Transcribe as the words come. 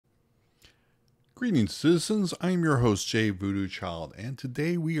Greetings, citizens. I'm your host, Jay Voodoo Child, and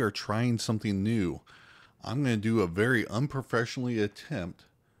today we are trying something new. I'm going to do a very unprofessionally attempt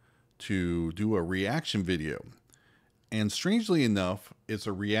to do a reaction video. And strangely enough, it's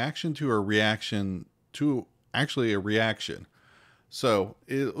a reaction to a reaction to actually a reaction. So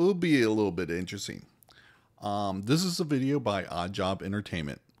it will be a little bit interesting. This is a video by Odd Job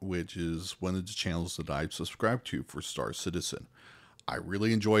Entertainment, which is one of the channels that I subscribe to for Star Citizen. I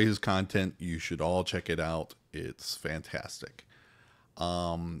really enjoy his content. You should all check it out. It's fantastic.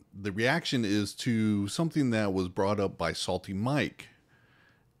 The reaction is to something that was brought up by Salty Mike.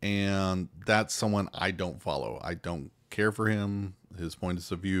 And that's someone I don't follow. I don't care for him, his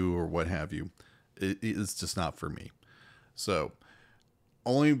points of view, or what have you. It's just not for me. So,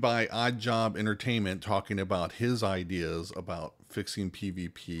 only by Odd Job Entertainment talking about his ideas about fixing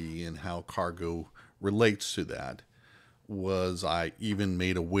PvP and how cargo relates to that, was I even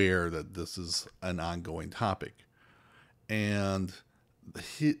made aware that this is an ongoing topic. And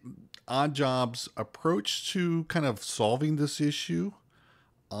Odd Job's approach to kind of solving this issue,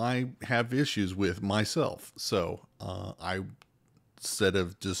 I have issues with myself. So I, instead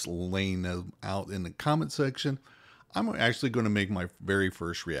of just laying them out in the comment section, I'm actually going to make my very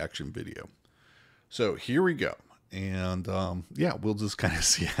first reaction video. So here we go. And yeah, we'll just kind of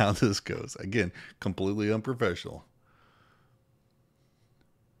see how this goes. Again, completely unprofessional.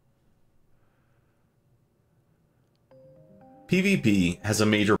 PvP has a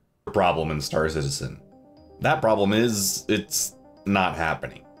major problem in Star Citizen. That problem is, it's not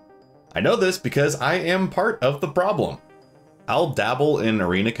happening. I know this because I am part of the problem. I'll dabble in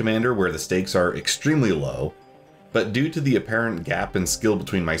Arena Commander where the stakes are extremely low, but due to the apparent gap in skill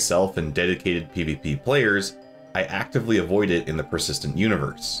between myself and dedicated PvP players, I actively avoid it in the persistent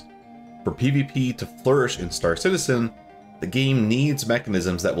universe. For PvP to flourish in Star Citizen, the game needs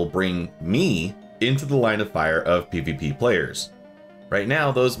mechanisms that will bring me into the line of fire of PvP players. Right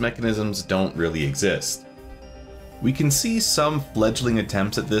now, those mechanisms don't really exist. We can see some fledgling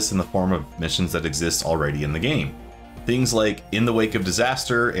attempts at this in the form of missions that exist already in the game. Things like In the Wake of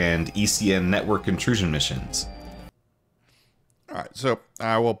Disaster and ECN network intrusion missions. Alright, so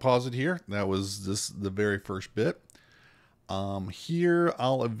I will pause it here. That was the very first bit. Here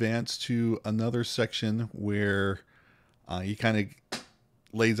I'll advance to another section where he kind of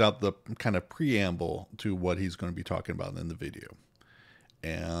lays out the kind of preamble to what he's going to be talking about in the video.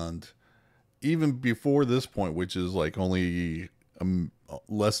 And even before this point, which is like only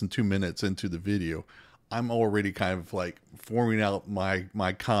less than 2 minutes into the video, I'm already kind of like forming out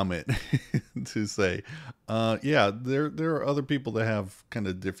my comment to say, yeah, there are other people that have kind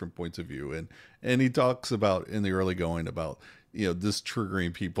of different points of view. And he talks about in the early going about, you know, this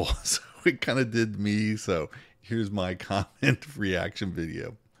triggering people. So it kind of did me. So here's my comment reaction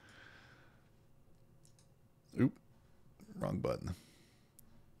video. Oop, wrong button.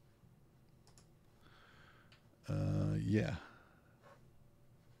 Yeah.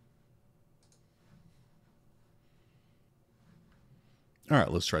 All right,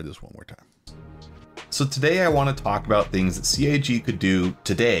 let's try this one more time. So today I want to talk about things that CIG could do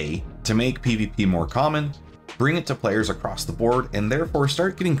today to make PvP more common, bring it to players across the board, and therefore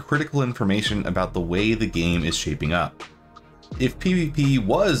start getting critical information about the way the game is shaping up. If PvP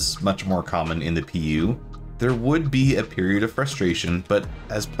was much more common in the PU, there would be a period of frustration, but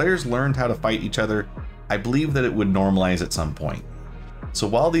as players learned how to fight each other, I believe that it would normalize at some point. So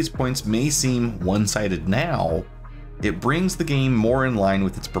while these points may seem one-sided now, it brings the game more in line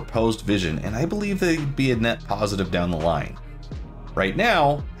with its proposed vision, and I believe that it'd be a net positive down the line. Right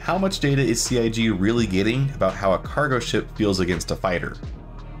now, how much data is CIG really getting about how a cargo ship feels against a fighter?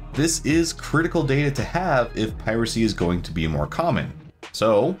 This is critical data to have if piracy is going to be more common.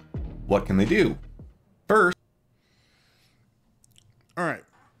 So, what can they do? First, all right.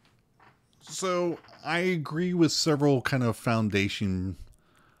 So I agree with several kind of foundation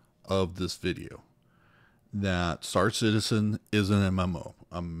of this video that Star Citizen is an MMO,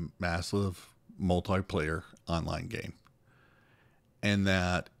 a massive multiplayer online game, and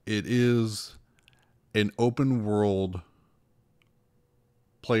that it is an open world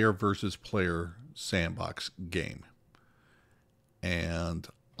player versus player sandbox game. And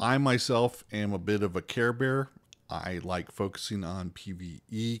I myself am a bit of a care bear. I like focusing on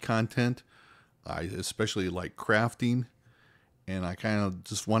PvE content. I especially like crafting, and I kind of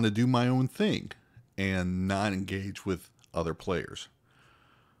just want to do my own thing and not engage with other players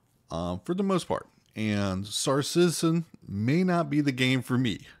for the most part. And Star Citizen may not be the game for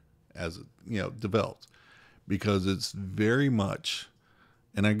me as it develops, because it's very much,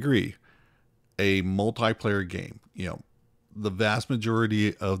 and I agree, a multiplayer game. The vast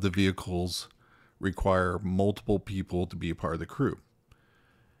majority of the vehicles require multiple people to be a part of the crew.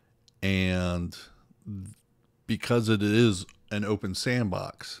 And because it is an open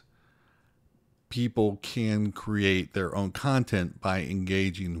sandbox, people can create their own content by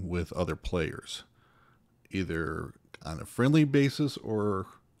engaging with other players, either on a friendly basis or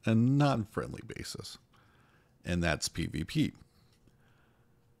a non-friendly basis. And that's PvP.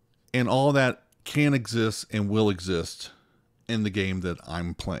 And all that can exist and will exist in the game that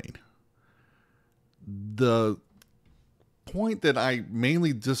I'm playing. The point that I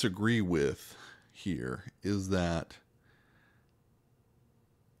mainly disagree with here is that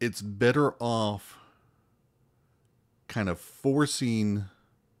it's better off kind of forcing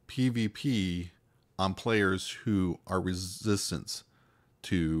PvP on players who are resistant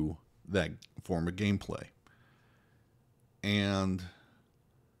to that form of gameplay. And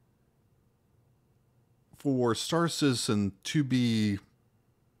for Star Citizen to be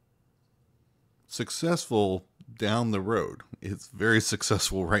successful down the road, it's very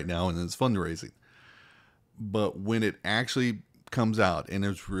successful right now in its fundraising. But when it actually comes out and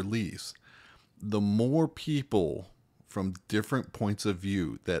is released, the more people from different points of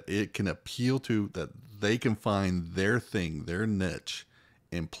view that it can appeal to, that they can find their thing, their niche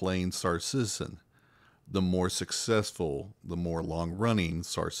in playing Star Citizen, the more successful, the more long-running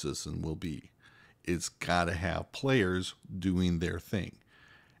Star Citizen will be. It's got to have players doing their thing.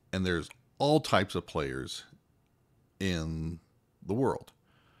 And there's all types of players in the world.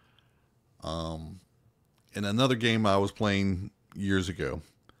 In another game I was playing years ago,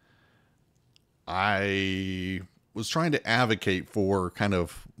 I was trying to advocate for kind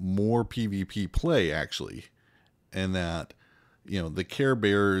of more PvP play, actually. And that, the Care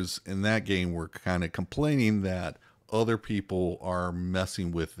Bears in that game were kind of complaining that other people are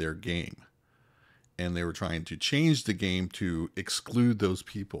messing with their game. And they were trying to change the game to exclude those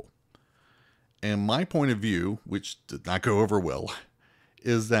people. And my point of view, which did not go over well,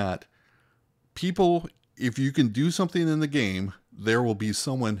 is that people, if you can do something in the game, there will be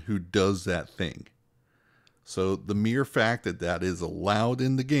someone who does that thing. So the mere fact that that is allowed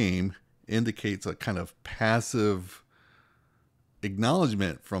in the game indicates a kind of passive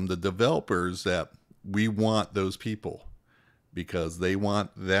acknowledgement from the developers that we want those people because they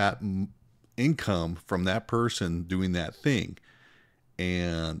want that income from that person doing that thing.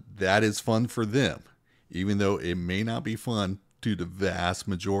 And that is fun for them, even though it may not be fun to the vast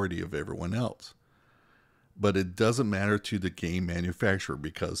majority of everyone else. But it doesn't matter to the game manufacturer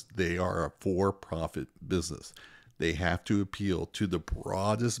because they are a for-profit business. They have to appeal to the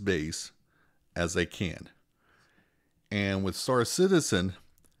broadest base as they can. And with Star Citizen,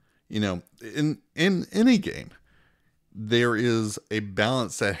 in any game, there is a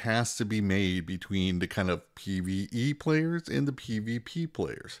balance that has to be made between the kind of PvE players and the PvP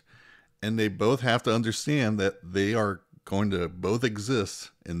players. And they both have to understand that they are going to both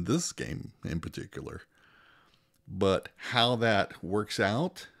exist in this game in particular. But how that works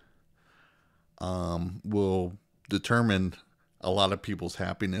out will determine a lot of people's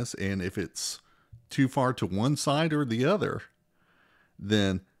happiness. And if it's too far to one side or the other,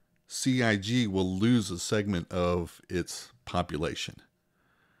 then CIG will lose a segment of its population.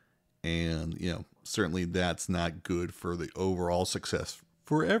 And, certainly that's not good for the overall success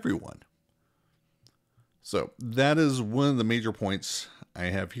for everyone. So that is one of the major points I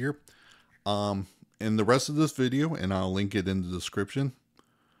have here. In the rest of this video, and I'll link it in the description,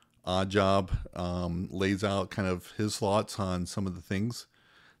 Oddjob lays out kind of his thoughts on some of the things.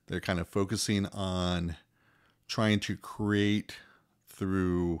 They're kind of focusing on trying to create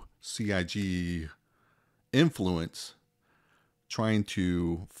through CIG influence, trying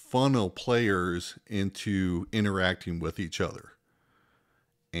to funnel players into interacting with each other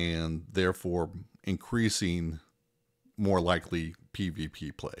and therefore increasing more likely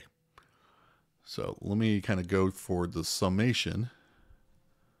PvP play. So let me kind of go for the summation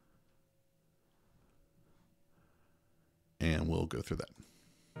and we'll go through that.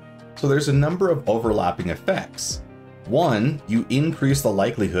 So there's a number of overlapping effects. One, you increase the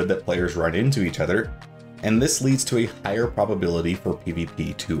likelihood that players run into each other, and this leads to a higher probability for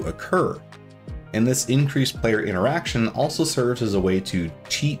PvP to occur. And this increased player interaction also serves as a way to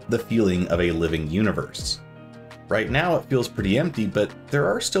cheat the feeling of a living universe. Right now it feels pretty empty, but there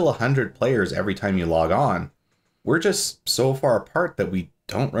are still 100 players every time you log on. We're just so far apart that we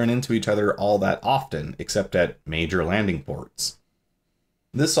don't run into each other all that often, except at major landing ports.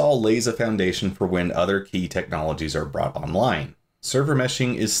 This all lays a foundation for when other key technologies are brought online. Server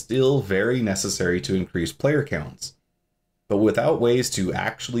meshing is still very necessary to increase player counts. But without ways to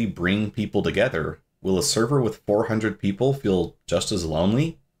actually bring people together, will a server with 400 people feel just as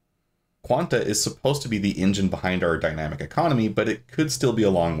lonely? Quanta is supposed to be the engine behind our dynamic economy, but it could still be a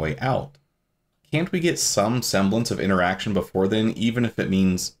long way out. Can't we get some semblance of interaction before then, even if it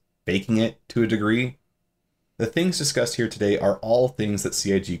means faking it to a degree? The things discussed here today are all things that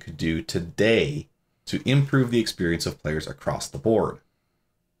CIG could do today to improve the experience of players across the board.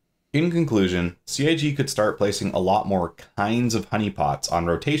 In conclusion, CIG could start placing a lot more kinds of honeypots on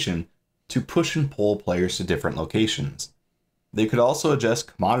rotation to push and pull players to different locations. They could also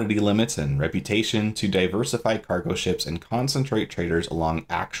adjust commodity limits and reputation to diversify cargo ships and concentrate traders along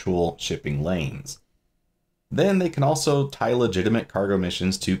actual shipping lanes. Then they can also tie legitimate cargo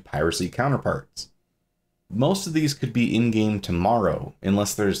missions to piracy counterparts. Most of these could be in-game tomorrow,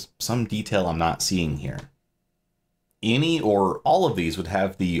 unless there's some detail I'm not seeing here. Any or all of these would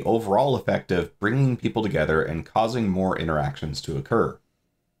have the overall effect of bringing people together and causing more interactions to occur.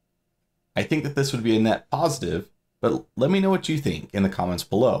 I think that this would be a net positive, but let me know what you think in the comments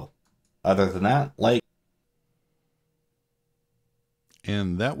below. Other than that, like...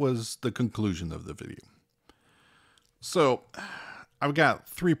 And that was the conclusion of the video. So, I've got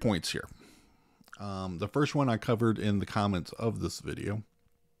 3 points here. The first one I covered in the comments of this video,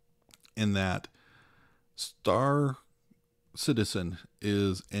 in that Star Citizen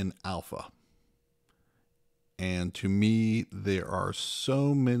is an alpha. And to me, there are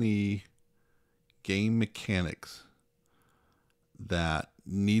so many game mechanics that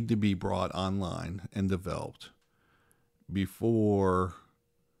need to be brought online and developed before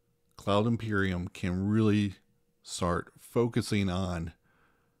Cloud Imperium can really start focusing on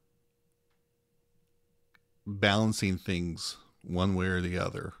balancing things one way or the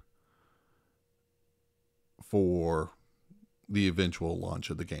other for the eventual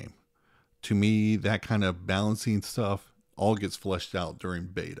launch of the game. To me, that kind of balancing stuff all gets fleshed out during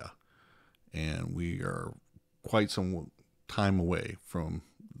beta, and we are quite some time away from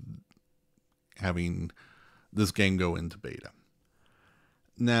having this game go into beta.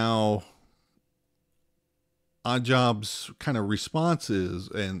 Now, Oddjob's kind of response is,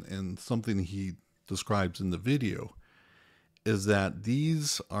 and something he describes in the video, is that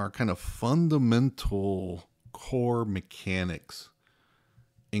these are kind of fundamental core mechanics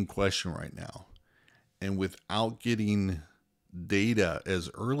in question right now. And without getting data as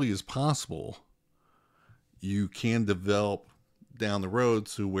early as possible, you can develop down the road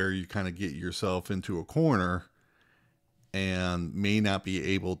to where you kind of get yourself into a corner and may not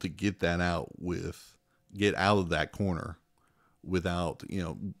be able to get out of that corner without,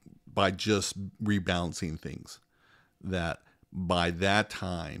 by just rebalancing things. That by that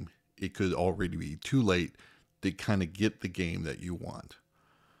time, it could already be too late to kind of get the game that you want.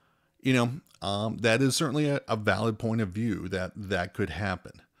 That is certainly a valid point of view that could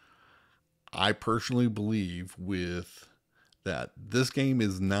happen. I personally believe that this game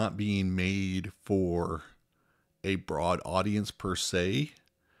is not being made for a broad audience per se,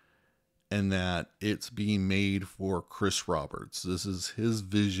 and that it's being made for Chris Roberts. This is his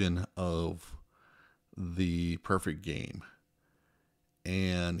vision of the perfect game.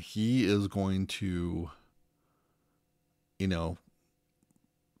 And he is going to,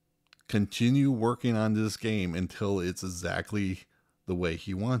 continue working on this game until it's exactly the way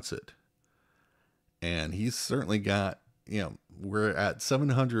he wants it. And he's certainly got, we're at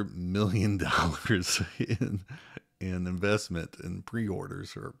 $700 million in investment in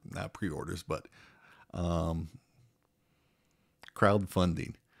pre-orders, or not pre-orders, but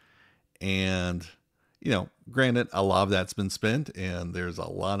crowdfunding. And, granted, a lot of that's been spent and there's a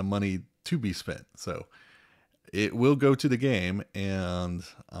lot of money to be spent. So it will go to the game. And,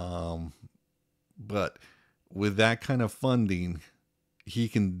 but with that kind of funding, he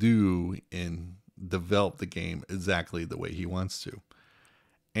can do and develop the game exactly the way he wants to.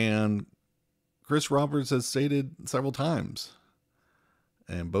 And Chris Roberts has stated several times,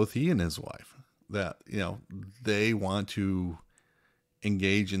 and both he and his wife, that, they want to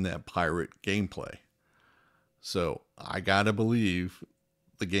engage in that pirate gameplay. So I gotta believe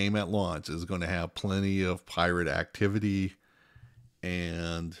the game at launch is going to have plenty of pirate activity,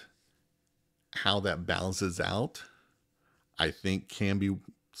 and how that balances out, I think, can be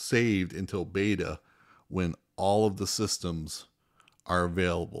saved until beta, when all of the systems are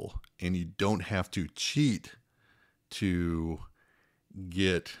available and you don't have to cheat to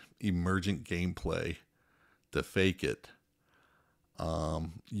get emergent gameplay to fake it.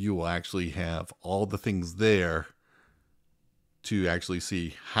 You will actually have all the things there to actually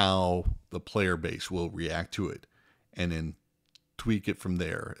see how the player base will react to it, and then tweak it from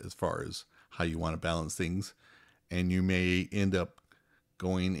there as far as how you want to balance things. And you may end up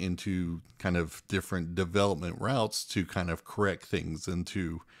going into kind of different development routes to kind of correct things and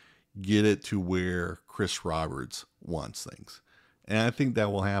to get it to where Chris Roberts wants things. And I think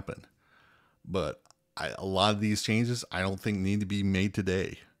that will happen. But a lot of these changes I don't think need to be made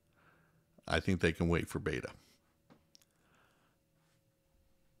today. I think they can wait for beta.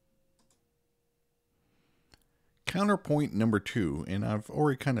 Counterpoint number 2, and I've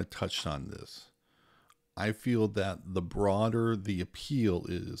already kind of touched on this. I feel that the broader the appeal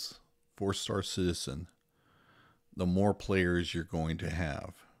is for Star Citizen, the more players you're going to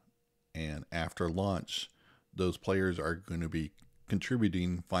have. And after launch, those players are going to be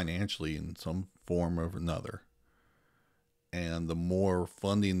contributing financially in some form or another. And the more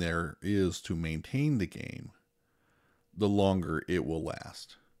funding there is to maintain the game, the longer it will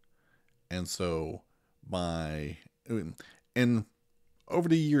last. And so and over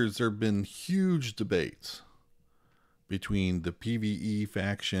the years, there have been huge debates between the PvE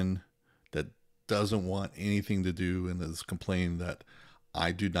faction that doesn't want anything to do and is complaining that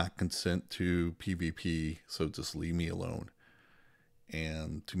I do not consent to PvP, so just leave me alone.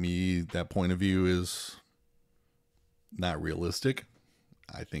 And to me, that point of view is not realistic.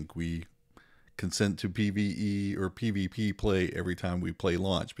 I think we consent to PvE or PvP play every time we play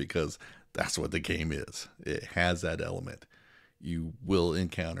launch because that's what the game is. It has that element. You will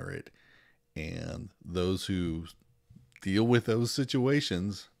encounter it. And those who deal with those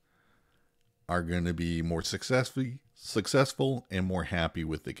situations are going to be more successful and more happy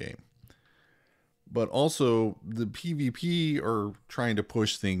with the game. But also, the PvP are trying to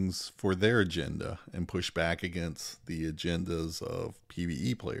push things for their agenda and push back against the agendas of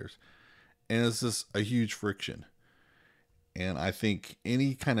PvE players. And it's just a huge friction. And I think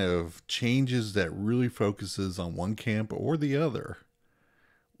any kind of changes that really focuses on one camp or the other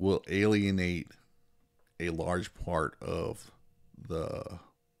will alienate a large part of the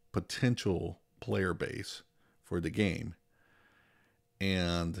potential player base for the game.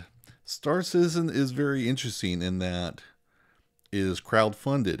 And Star Citizen is very interesting in that it is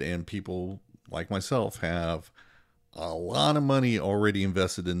crowdfunded and people like myself have a lot of money already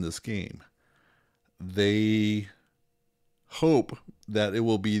invested in this game. They hope that it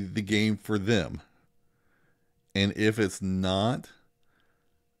will be the game for them. And if it's not,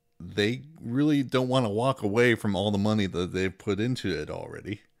 they really don't want to walk away from all the money that they've put into it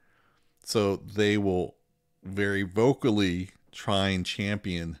already. So they will very vocally try and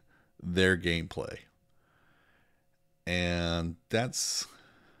champion their gameplay. And that's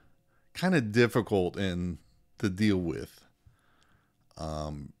kind of difficult to deal with.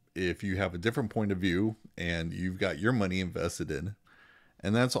 If you have a different point of view and you've got your money invested in.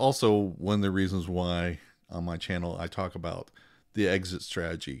 And that's also one of the reasons why on my channel I talk about the exit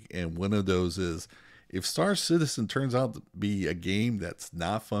strategy. And one of those is if Star Citizen turns out to be a game that's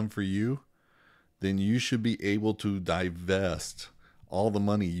not fun for you, then you should be able to divest all the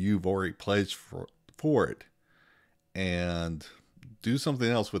money you've already pledged for it and do something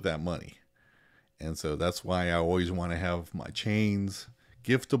else with that money. And so that's why I always want to have my chains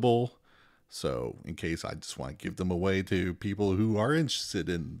giftable. So in case I just want to give them away to people who are interested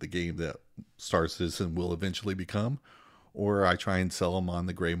in the game that Star Citizen will eventually become, or I try and sell them on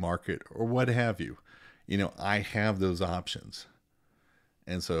the gray market or what have you. You know, I have those options.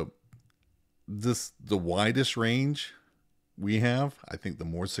 And so the widest range we have, I think the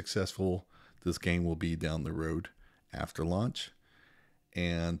more successful this game will be down the road after launch.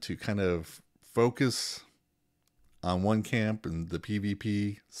 And to kind of focus on one camp and the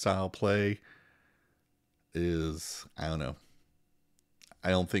PvP style play is, I don't know, I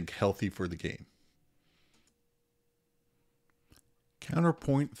don't think healthy for the game.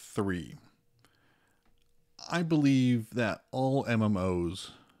 Counterpoint 3. I believe that all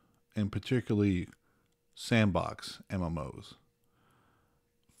MMOs, and particularly sandbox MMOs,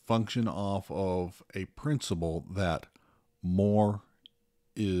 function off of a principle that more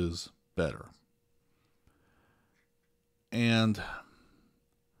is better. And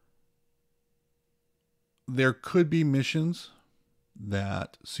there could be missions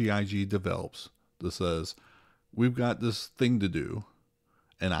that CIG develops that says, we've got this thing to do,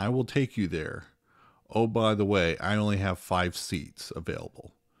 and I will take you there. Oh, by the way, I only have 5 seats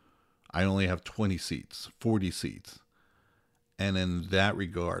available. I only have 20 seats, 40 seats. And in that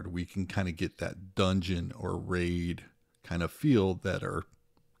regard, we can kind of get that dungeon or raid kind of feel that are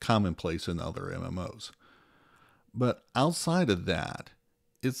commonplace in other MMOs. But outside of that,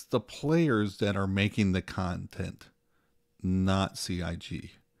 it's the players that are making the content, not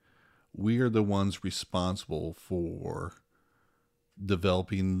CIG. We are the ones responsible for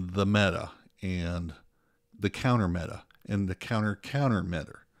developing the meta and the counter meta and the counter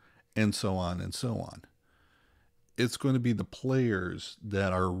meta and so on and so on. it's going to be the players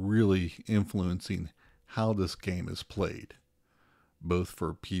that are really influencing how this game is played, both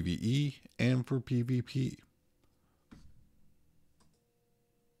for PvE and for PvP.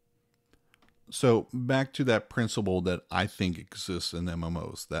 So back to that principle that I think exists in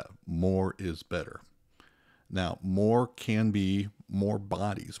MMOs, that more is better. Now, more can be more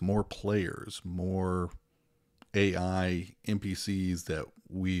bodies, more players, more AI NPCs that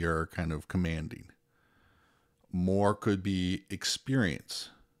we are kind of commanding. More could be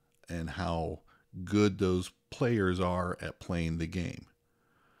experience and how good those players are at playing the game.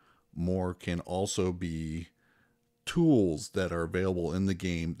 More can also be tools that are available in the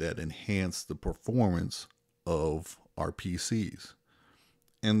game that enhance the performance of our PCs.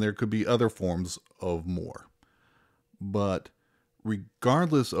 And there could be other forms of more. But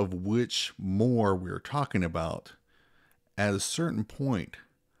regardless of which more we're talking about, at a certain point,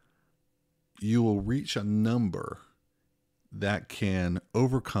 you will reach a number that can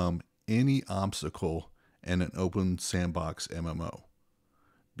overcome any obstacle in an open sandbox MMO,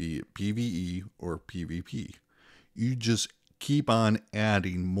 be it PvE or PvP. You just keep on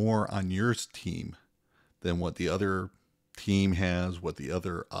adding more on your team than what the other team has, what the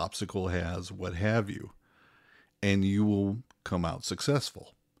other obstacle has, what have you, and you will come out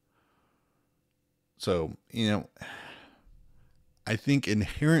successful. So, I think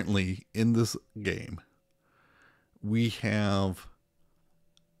inherently in this game, we have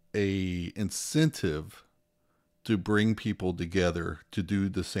a incentive to bring people together to do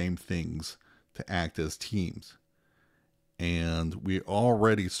the same things, to act as teams. And we're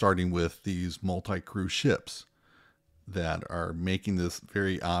already starting with these multi-crew ships that are making this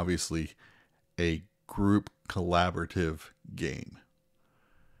very obviously a group collaborative game.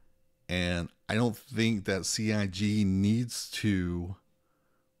 And I don't think that CIG needs to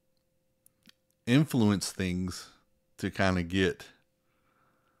influence things to kind of get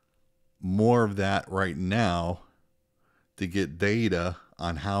more of that right now, to get data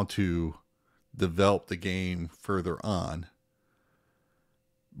on how to develop the game further on,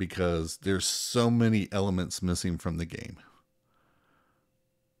 because there's so many elements missing from the game.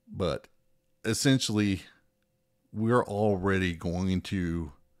 But essentially, we're already going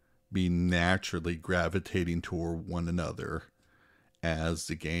to be naturally gravitating toward one another as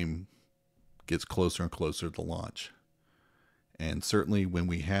the game gets closer and closer to launch. And certainly when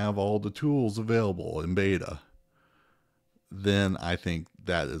we have all the tools available in beta, then I think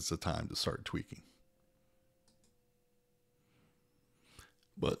that is the time to start tweaking.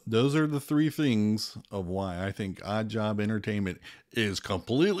 But those are the three things of why I think Odd Job Entertainment is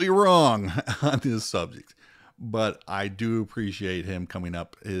completely wrong on this subject. But I do appreciate him coming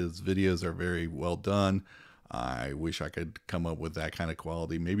up. His videos are very well done. I wish I could come up with that kind of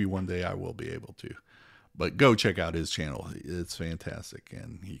quality. Maybe one day I will be able to. But go check out his channel. It's fantastic,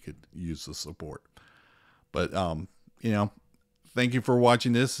 and he could use the support. But, thank you for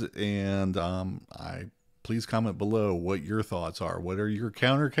watching this, and please comment below what your thoughts are. What are your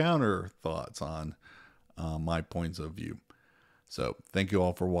counter thoughts on my points of view? So thank you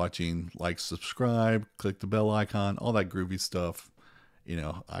all for watching. Like, subscribe, click the bell icon, all that groovy stuff.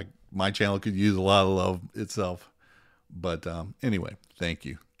 My channel could use a lot of love itself. But anyway, thank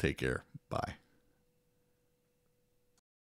you. Take care. Bye.